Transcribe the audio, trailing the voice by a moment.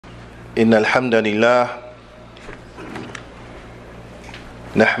إن الحمد لله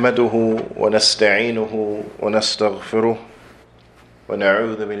نحمده ونستعينه ونستغفره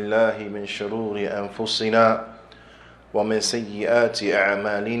ونعوذ بالله من شرور أنفسنا ومن سيئات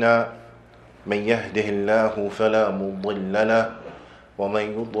أعمالنا من يهده الله فلا مضل له ومن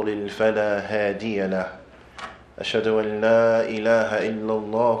يضلل فلا هادي له أشهد أن لا إله إلا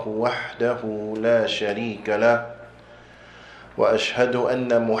الله وحده لا شريك له وأشهد أن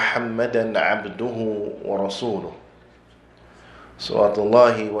محمدا عبده ورسوله صلوات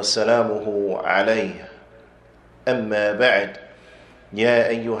الله وسلامه عليه أما بعد يا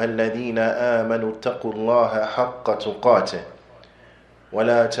أيها الذين آمنوا اتقوا الله حق تقاته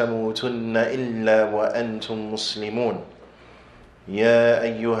ولا تموتن إلا وأنتم مسلمون يا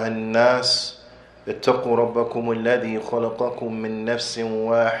أيها الناس اتقوا ربكم الذي خلقكم من نفس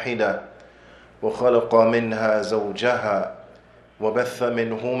واحدة وخلق منها زوجها وبث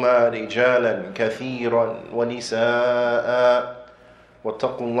منهما رجالا كثيرا ونساء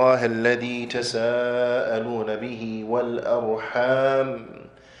واتقوا الله الذي تساءلون به والأرحام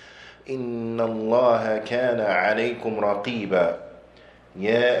إن الله كان عليكم رقيبا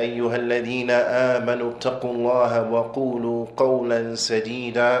يا أيها الذين آمنوا اتقوا الله وقولوا قولا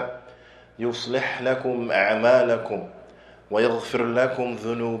سديدا يصلح لكم أعمالكم ويغفر لكم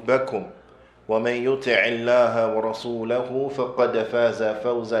ذنوبكم ومن يطع الله ورسوله فقد فاز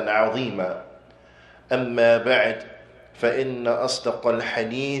فوزا عظيما أما بعد فإن أصدق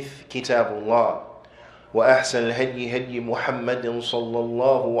الحديث كتاب الله وأحسن الهدي هدي محمد صلى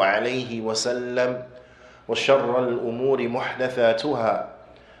الله عليه وسلم وشر الأمور محدثاتها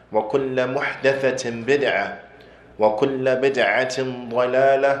وكل محدثة بدعة وكل بدعة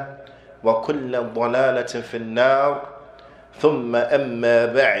ضلالة وكل ضلالة في النار ثم أما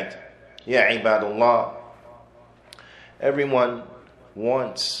بعد يا عباد الله. Everyone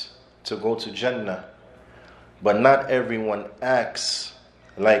wants to go to Jannah, but not everyone acts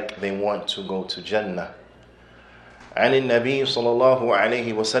like they want to go to Jannah. عن النبي صلى الله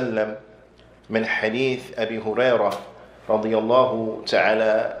عليه وسلم من حديث أبي هريرة رضي الله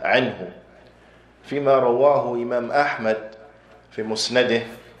تعالى عنه فيما رواه إمام أحمد في مسنده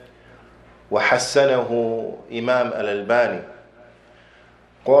وحسنه إمام الألباني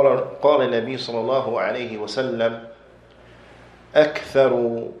قال النبي صلى الله عليه وسلم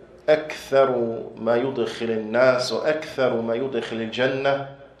أكثر ما يدخل الناس وأكثر ما يدخل الجنة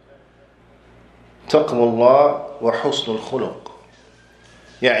تقوى الله وحسن الخلق.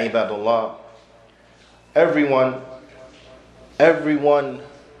 يا عباد الله, everyone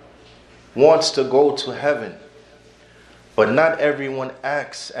wants to go to heaven, but not everyone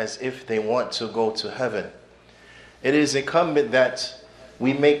acts as if they want to go to heaven. It is incumbent that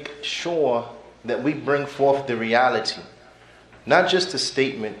we make sure that we bring forth the reality, not just a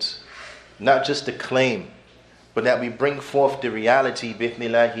statement, not just a claim, but that we bring forth the reality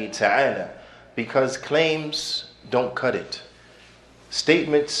bi'ithnillahi ta'ala, because claims don't cut it.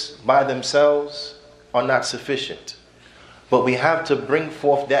 Statements by themselves are not sufficient, but we have to bring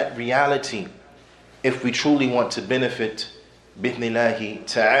forth that reality if we truly want to benefit bi'ithnillahi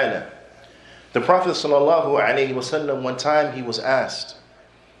ta'ala. The Prophet sallallahu alaihi wasallam, one time he was asked,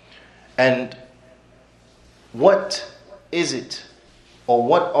 and what is it, or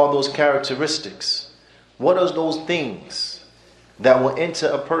what are those characteristics? What are those things that will enter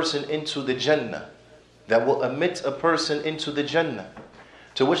a person into the Jannah, that will admit a person into the Jannah?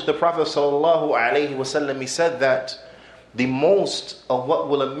 To which the Prophet sallallahu alaihi wasallam, he said that the most of what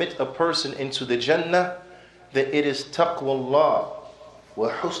will admit a person into the Jannah, that it is taqwallah wa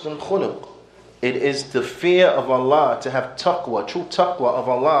husn al-khuluq. It is the fear of Allah, to have taqwa, true taqwa of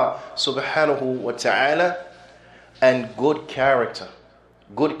Allah subhanahu wa ta'ala, and good character.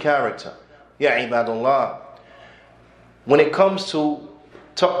 Good character. Ya ibadallah. When it comes to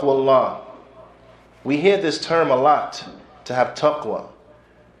taqwallah, we hear this term a lot, to have taqwa.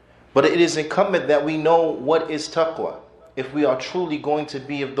 But it is incumbent that we know what is taqwa, if we are truly going to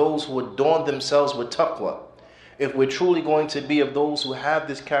be of those who adorn themselves with taqwa. If we're truly going to be of those who have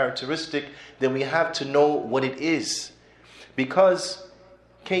this characteristic, then we have to know what it is. Because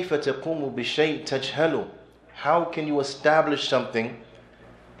كَيْفَ تَقُومُ بِشَيْءٍ تَجْهَلُ, how can you establish something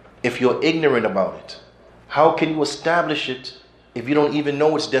if you're ignorant about it? How can you establish it if you don't even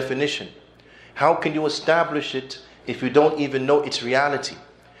know its definition? How can you establish it if you don't even know its reality?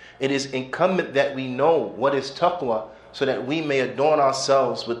 It is incumbent that we know what is taqwa, so that we may adorn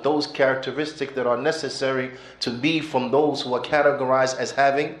ourselves with those characteristics that are necessary to be from those who are categorized as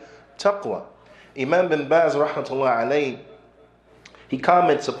having taqwa. Imam bin Baz rahmatullah alayhi, he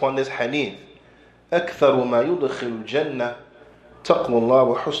comments upon this hadith, أكثر ما يدخل الجنة Taqwallah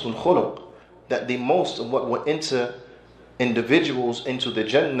wa husnul khuluq. That the most of what will enter individuals into the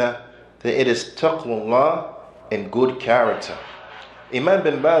Jannah, that it is taqwallah and good character. Imam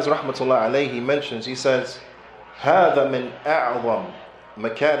bin Baz rahmatullah alayhi mentions, he says, هذا من أعظم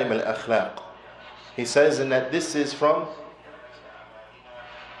مكارم الأخلاق. He says, and that this is from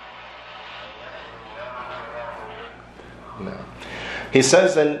He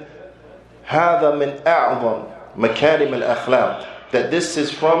says, and هذا من أعظم مكارم الأخلاق, that this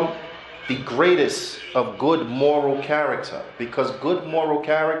is from the greatest of good moral character. Because good moral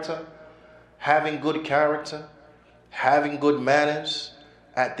character, having good character, having good manners,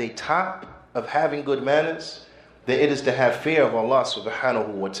 at the top of having good manners, that it is to have fear of Allah subhanahu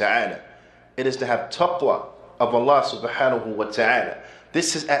wa ta'ala. It is to have taqwa of Allah subhanahu wa ta'ala.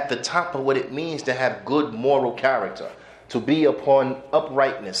 This is at the top of what it means to have good moral character, to be upon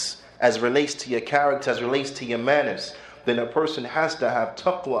uprightness as relates to your character, as relates to your manners. Then a person has to have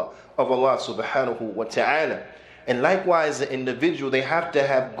taqwa of Allah subhanahu wa ta'ala. And likewise, the individual, they have to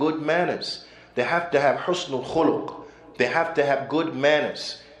have good manners. They have to have husnul khuluq. They have to have good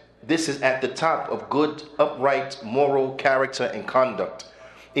manners. This is at the top of good, upright, moral character and conduct.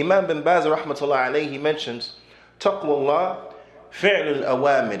 Imam bin Baz rahmatullah alayhi mentions, taqwallah fi'l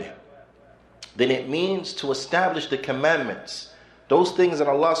al-awamir. Then it means to establish the commandments. Those things that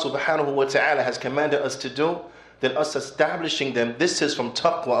Allah subhanahu wa ta'ala has commanded us to do, then us establishing them, this is from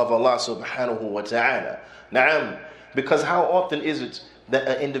taqwa of Allah subhanahu wa ta'ala. Na'am. Because how often is it that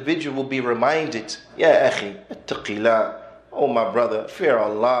an individual will be reminded, Ya akhi, ittaqillah, oh my brother, fear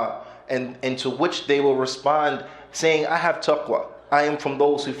Allah, and to which they will respond saying, I have taqwa, I am from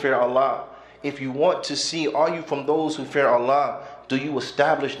those who fear Allah. If you want to see, are you from those who fear Allah? Do you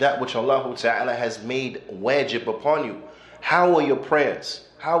establish that which Allah Ta'ala has made wajib upon you? How are your prayers?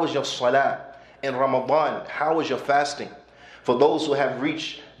 How is your salah? In Ramadan, how is your fasting? For those who have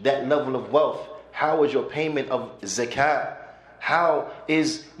reached that level of wealth, how is your payment of zakah? How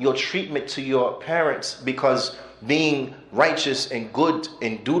is your treatment to your parents? Because being righteous and good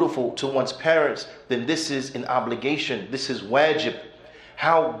and dutiful to one's parents, then this is an obligation. This is wajib.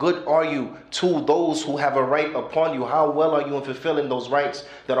 How good are you to those who have a right upon you? How well are you in fulfilling those rights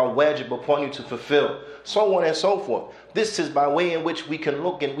that are wajib upon you to fulfill? So on and so forth. This is by way in which we can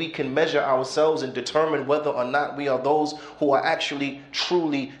look and we can measure ourselves and determine whether or not we are those who are actually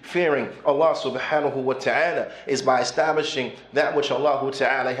truly fearing Allah subhanahu wa ta'ala, is by establishing that which Allah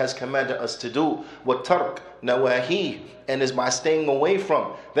ta'ala has commanded us to do. Wa tark nawahi, and is by staying away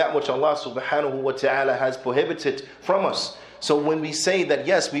from that which Allah subhanahu wa ta'ala has prohibited from us. So when we say that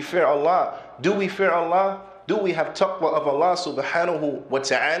yes, we fear Allah, do we fear Allah? Do we have taqwa of Allah subhanahu wa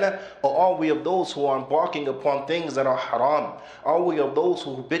ta'ala? Or are we of those who are embarking upon things that are haram? Are we of those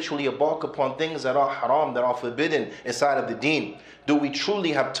who habitually embark upon things that are haram, that are forbidden inside of the deen? Do we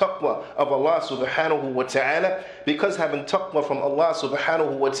truly have taqwa of Allah subhanahu wa ta'ala? Because having taqwa from Allah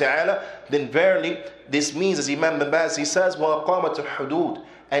subhanahu wa ta'ala, then verily this means, as Imam bin Baz, he says, وَأَقَامَةُ الْحُدُودِ,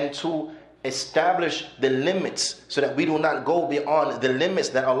 and to establish the limits so that we do not go beyond the limits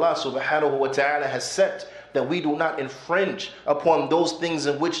that Allah subhanahu wa ta'ala has set, that we do not infringe upon those things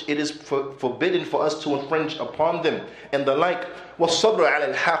in which it is forbidden for us to infringe upon them, and the like. وَالصَّبْرُ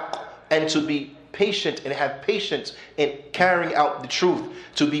عَلَى الْحَقِّ, and to be patient and have patience in carrying out the truth,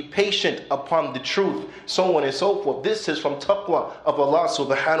 to be patient upon the truth, so on and so forth. This is from taqwa of Allah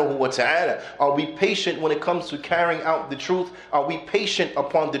subhanahu wa ta'ala. Are we patient when it comes to carrying out the truth? Are we patient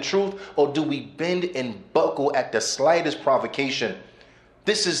upon the truth, or do we bend and buckle at the slightest provocation?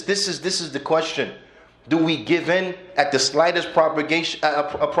 This is the question. Do we give in at the slightest provocation?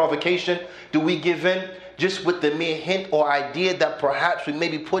 Do we give in just with the mere hint or idea that perhaps we may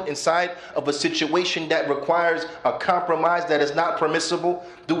be put inside of a situation that requires a compromise that is not permissible?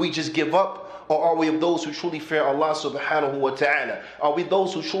 Do we just give up? Or are we of those who truly fear Allah subhanahu wa ta'ala? Are we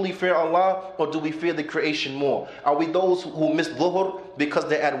those who truly fear Allah, or do we fear the creation more? Are we those who miss dhuhr because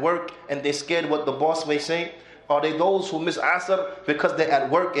they're at work and they're scared what the boss may say? Are they those who miss asr because they're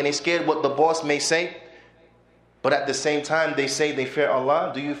at work and they're scared what the boss may say? But at the same time they say they fear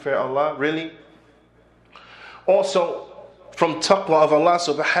Allah. Do you fear Allah? Really? Also, from taqwa of Allah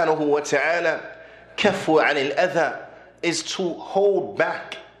subhanahu wa ta'ala, kafu anil adha, is to hold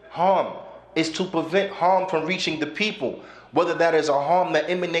back harm, is to prevent harm from reaching the people. Whether that is a harm that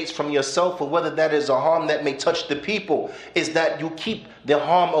emanates from yourself, or whether that is a harm that may touch the people, is that you keep the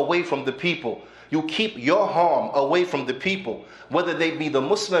harm away from the people. You keep your harm away from the people, whether they be the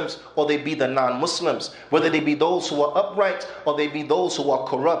Muslims or they be the non-Muslims, whether they be those who are upright or they be those who are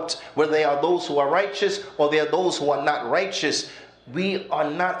corrupt, whether they are those who are righteous or they are those who are not righteous. We are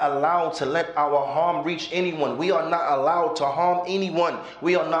not allowed to let our harm reach anyone. We are not allowed to harm anyone.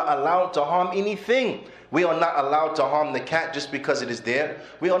 We are not allowed to harm anything. We are not allowed to harm the cat just because it is there.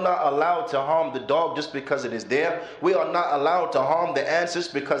 We are not allowed to harm the dog just because it is there. We are not allowed to harm the ants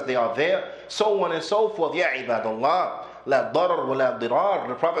because they are there. So on and so forth. Ya ibadallah. La darar wa la dirar.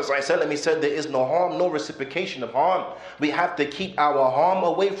 The Prophet ﷺ, he said there is no harm, no reciprocation of harm. We have to keep our harm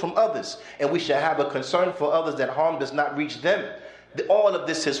away from others. And we should have a concern for others that harm does not reach them. All of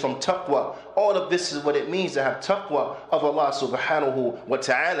this is from taqwa. All of this is what it means to have taqwa of Allah subhanahu wa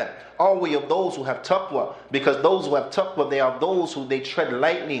ta'ala. Are we of those who have taqwa? Because those who have taqwa, they are those who they tread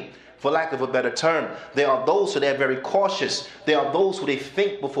lightly, for lack of a better term. They are those who they are very cautious. They are those who they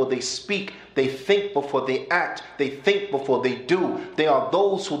think before they speak. They think before they act. They think before they do. They are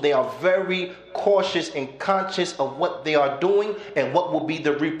those who they are very cautious and conscious of what they are doing and what will be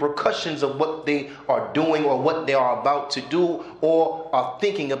the repercussions of what they are doing or what they are about to do or are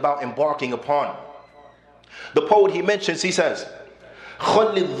thinking about embarking upon. The poet, he mentions, he says,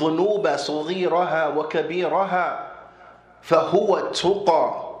 خَلِّ الذُّنُوبَ صُغِيرَهَا وَكَبِيرَهَا فَهُوَ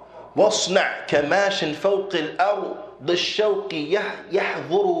التُّقَى واصنع كماش فوق الأرض بالشوق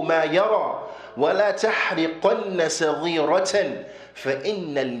يحضر ما يرى ولا تحرقن صغيرة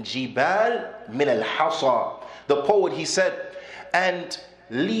فإن الجبال من الحصى. The poet, he said, and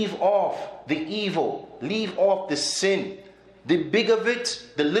leave off the evil, leave off the sin, the big of it,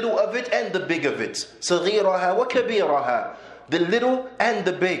 the little of it, and the big of it. صغيرها وكبيرها, the little and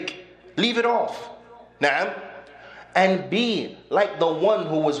the big, leave it off. نعم. And be like the one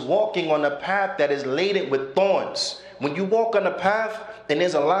who was walking on a path that is laden with thorns. When you walk on a path and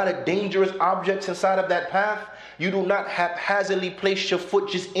there's a lot of dangerous objects inside of that path, you do not haphazardly place your foot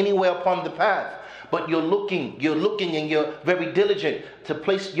just anywhere upon the path. But you're looking and you're very diligent to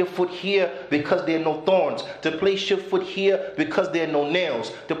place your foot here because there are no thorns, to place your foot here because there are no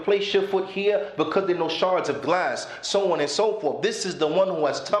nails, to place your foot here because there are no shards of glass, so on and so forth. This is the one who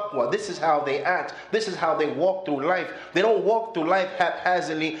has taqwa. This is how they act. This is how they walk through life. They don't walk through life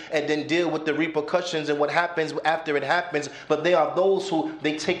haphazardly and then deal with the repercussions and what happens after it happens, but they are those who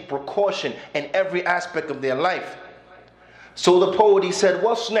they take precaution in every aspect of their life. So the poet, he said,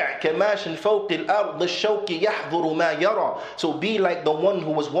 وَاصْنَعْ كَمَاشٍ فَوْقِ الْأَرْضِ الشَّوْكِ يَحْضُرُ مَا يَرَى. So be like the one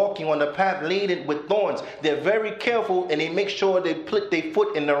who was walking on the path laden with thorns. They're very careful and they make sure they put their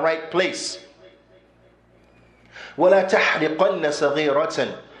foot in the right place. وَلَا تَحْرِقَنَّ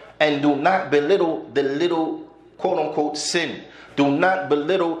صَغِيرَةً. And do not belittle the little quote-unquote sin. Do not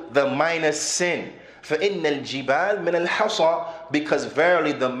belittle the minor sin. فَإِنَّ الْجِبَالِ مِنَ الْحَصَى. Because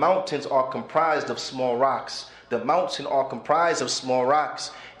verily the mountains are comprised of small rocks. The mountains are comprised of small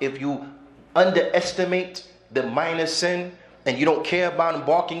rocks. If you underestimate the minor sin and you don't care about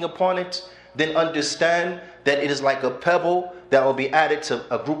embarking upon it, then understand that it is like a pebble that will be added to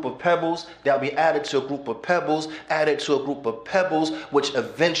a group of pebbles, that will be added to a group of pebbles, added to a group of pebbles, which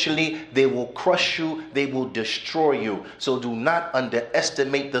eventually they will crush you, they will destroy you. So do not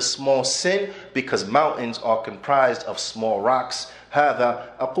underestimate the small sin, because mountains are comprised of small rocks.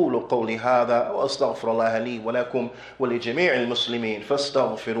 هذا أقول قولي هذا وأستغفر الله لي ولكم ولجميع المسلمين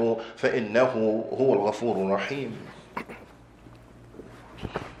فاستغفروا فإنه هو الغفور الرحيم.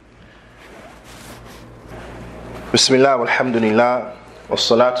 بسم الله والحمد لله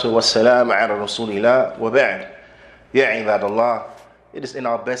والصلاة والسلام على رسول الله وبعد. يا عباد الله, it is in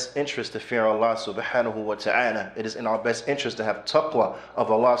our best interest to fear Allah subhanahu wa ta'ala. It is in our best interest to have taqwa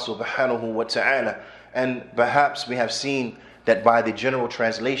of Allah subhanahu wa ta'ala. And perhaps we have seen that by the general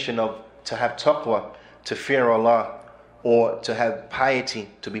translation of to have taqwa, to fear Allah, or to have piety,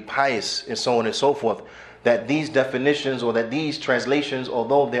 to be pious, and so on and so forth, that these definitions or that these translations,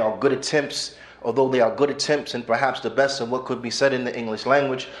 although they are good attempts and perhaps the best of what could be said in the English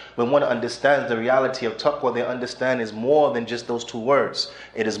language, when one understands the reality of taqwa, they understand is more than just those two words.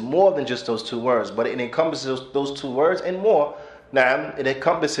 It is more than just those two words, but it encompasses those two words and more. Naam, it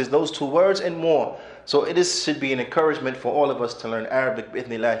encompasses those two words and more. So should be an encouragement for all of us to learn Arabic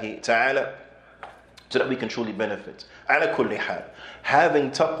bi'idhnillahi ta'ala, so that we can truly benefit. Ala kulli hal,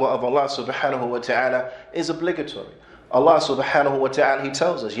 having taqwa of Allah subhanahu wa ta'ala is obligatory. Allah subhanahu wa ta'ala, He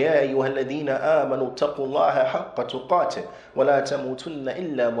tells us, يَا أَيُّهَا الَّذِينَ آمَنُوا اتَّقُوا اللَّهَ حَقَّ تُقَاتِهِ وَلَا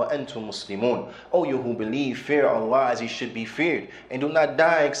تَمُوتُنَّ إِلَّا وَأَنْتُمْ مُسْلِمُونَ. O you who believe, fear Allah as He should be feared, and do not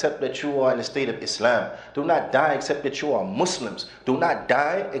die except that you are in the state of Islam. Do not die except that you are Muslims. Do not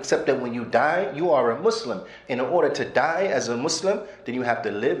die except that when you die, you are a Muslim. And in order to die as a Muslim, then you have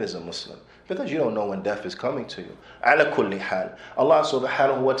to live as a Muslim, because you don't know when death is coming to you. Ala kulli hal, Allah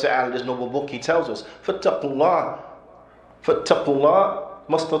subhanahu wa ta'ala, this noble book, He tells us, فَاتَّقُوا اللَّهَ فَاتَّقُوا اللَّهَ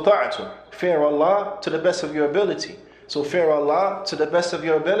مَا اسْتَطَعْتُمْ. Fear Allah to the best of your ability. So fear Allah to the best of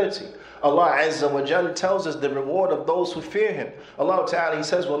your ability. Allah Azza wa Jal tells us the reward of those who fear Him. Allah Ta'ala, He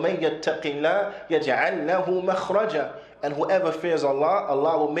says, وَمَنْ يَتَّقِ اللَّهِ يَجْعَلْ لَهُ مَخْرَجًا. And whoever fears Allah,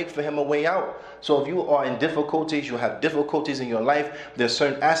 Allah will make for him a way out. So if you are in difficulties, you have difficulties in your life, there's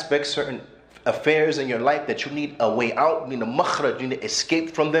certain aspects, certain affairs in your life that you need a way out, you need a makhraj, you need to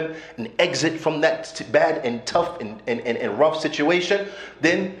escape from them, and exit from that bad and tough and rough situation,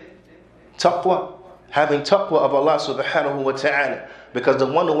 then taqwa, having taqwa of Allah subhanahu wa ta'ala. Because the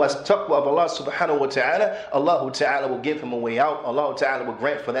one who has taqwa of Allah subhanahu wa ta'ala, Allah ta'ala will give him a way out. Allah ta'ala will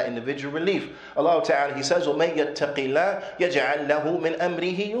grant for that individual relief. Allah ta'ala, He says, وَمَنْ يَتَّقِ اللَّهِ يَجْعَلْ لَهُ مِنْ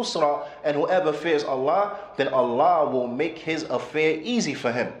أَمْرِهِ يُسْرًا. And whoever fears Allah, then Allah will make his affair easy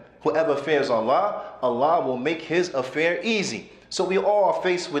for him. Whoever fears Allah, Allah will make his affair easy. So we all are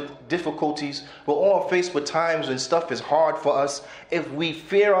faced with difficulties. We're all faced with times when stuff is hard for us. If we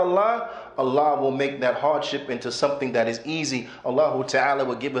fear Allah, Allah will make that hardship into something that is easy. Allah Ta'ala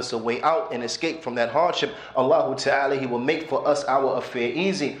will give us a way out and escape from that hardship. Allah Ta'ala, He will make for us our affair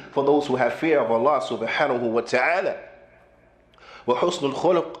easy for those who have fear of Allah subhanahu wa ta'ala. Wa husnul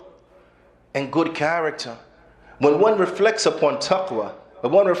khuluq, and good character. When one reflects upon taqwa,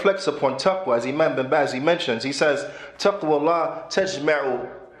 as Imam bin Baz, he mentions, he says, taqwa Allah tajma'u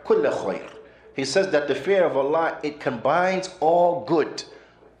kulla khair. He says that the fear of Allah, it combines all good.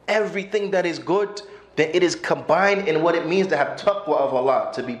 Everything that is good, that it is combined in what it means to have taqwa of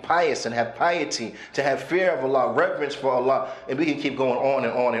Allah, to be pious and have piety, to have fear of Allah, reverence for Allah, and we can keep going on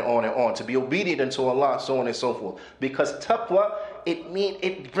and on and on and on, to be obedient unto Allah, so on and so forth. Because taqwa,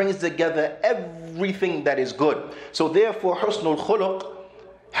 it brings together everything that is good. So therefore, husnul khuluq,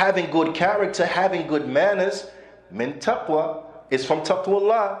 having good character, having good manners, min taqwa, is from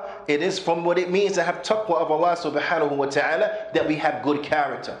taqwallah. It is from what it means to have taqwa of Allah subhanahu wa ta'ala, that we have good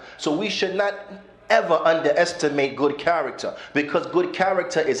character. So we should not ever underestimate good character, because good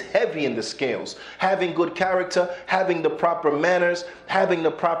character is heavy in the scales. Having good character, having the proper manners, having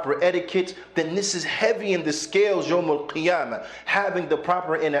the proper etiquette, then this is heavy in the scales yawm al-qiyamah. Having the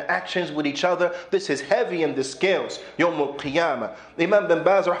proper interactions with each other, this is heavy in the scales yawm al-qiyamah. Imam bin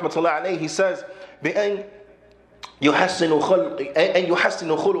Baz rahmatullah alayhi, he says, بأن يحسن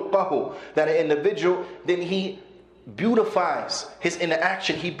خلقه, that an individual, then he beautifies his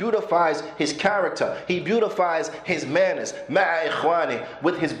interaction, he beautifies his character, he beautifies his manners مع إخوانه,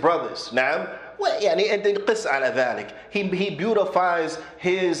 with his brothers. نعم. And then قس على ذلك, he beautifies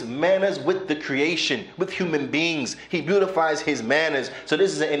his manners with the creation, with human beings. He beautifies his manners. So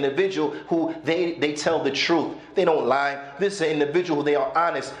this is an individual who they tell the truth. They don't lie. This is an individual who they are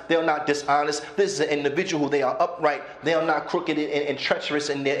honest. They are not dishonest. This is an individual who they are upright. They are not crooked and treacherous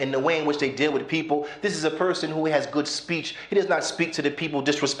in the way in which they deal with people. This is a person who has good speech. He does not speak to the people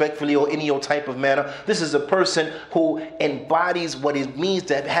disrespectfully or any type of manner. This is a person who embodies what it means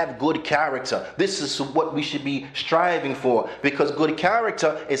to have good character. This is what we should be striving for, because good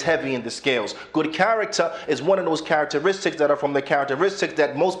character is heavy in the scales. Good character is one of those characteristics that are from the characteristics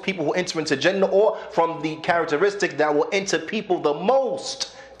that most people who enter into Jannah, or from the characteristics that will enter people the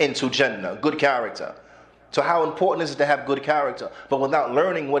most into Jannah. Good character. So how important is it to have good character? But without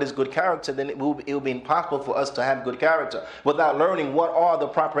learning what is good character, then it will be impossible for us to have good character. Without learning what are the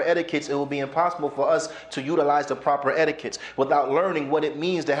proper etiquettes, it will be impossible for us to utilize the proper etiquettes. Without learning what it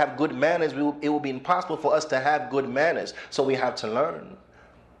means to have good manners, it will be impossible for us to have good manners. So we have to learn.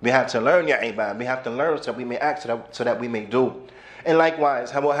 We have to learn, ya ibad. We have to learn so that we may act, so that we may do. And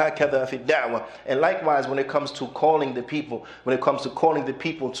likewise, and likewise, when it comes to calling the people,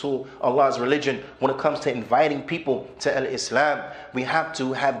 to Allah's religion, when it comes to inviting people to Al-Islam, we have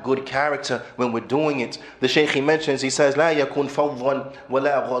to have good character when we're doing it. The Shaykh, he mentions, he says, لا يكون فظا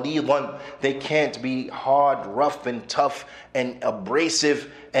ولا غليظا. They can't be hard, rough, and tough, and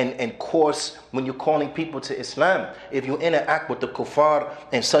abrasive, and coarse when you're calling people to Islam. If you interact with the kuffar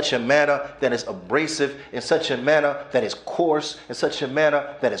in such a manner that is abrasive, in such a manner that is coarse, in such a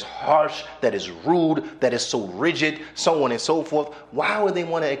manner that is harsh, that is rude, that is so rigid, so on and so forth, why would they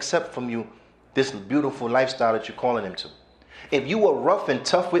want to accept from you this beautiful lifestyle that you're calling them to? If you were rough and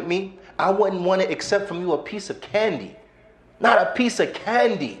tough with me, I wouldn't want to accept from you a piece of candy. Not a piece of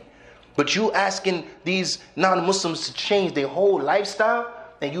candy. But you asking these non-Muslims to change their whole lifestyle,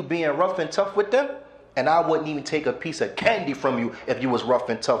 and you being rough and tough with them, and I wouldn't even take a piece of candy from you if you was rough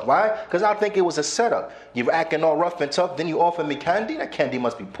and tough. Why? Because I think it was a setup. You're acting all rough and tough, then you offer me candy. That candy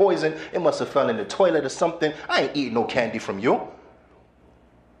must be poison. It must have fell in the toilet or something. I ain't eating no candy from you.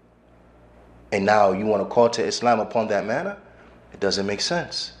 And now you want to call to Islam upon that manner? It doesn't make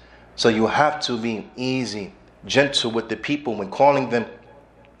sense. So you have to be easy, gentle with the people when calling them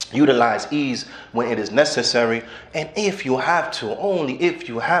Utilize ease when it is necessary. And if you have to, only if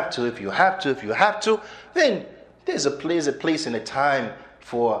you have to, then there's a place and a time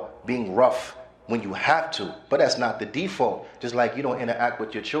for being rough when you have to. But that's not the default. Just like you don't interact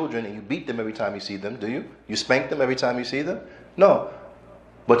with your children and you beat them every time you see them, do you? You spank them every time you see them? No.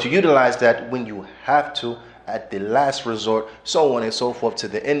 But you utilize that when you have to, at the last resort, so on and so forth, to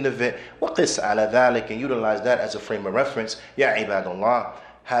the end of it. وَقِسْ عَلَى ذَلِكَ, and utilize that as a frame of reference. Ya ibadallah,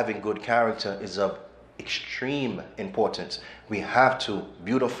 having good character is of extreme importance. We have to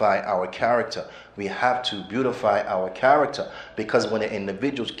beautify our character. We have to beautify our character, because when an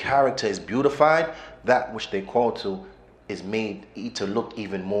individual's character is beautified, that which they call to is made to look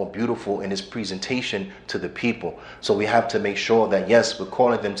even more beautiful in its presentation to the people. So we have to make sure that, yes, we're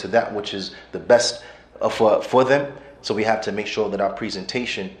calling them to that which is the best for them. So we have to make sure that our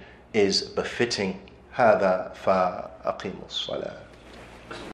presentation is befitting. هذا فأقيموا الصلاة.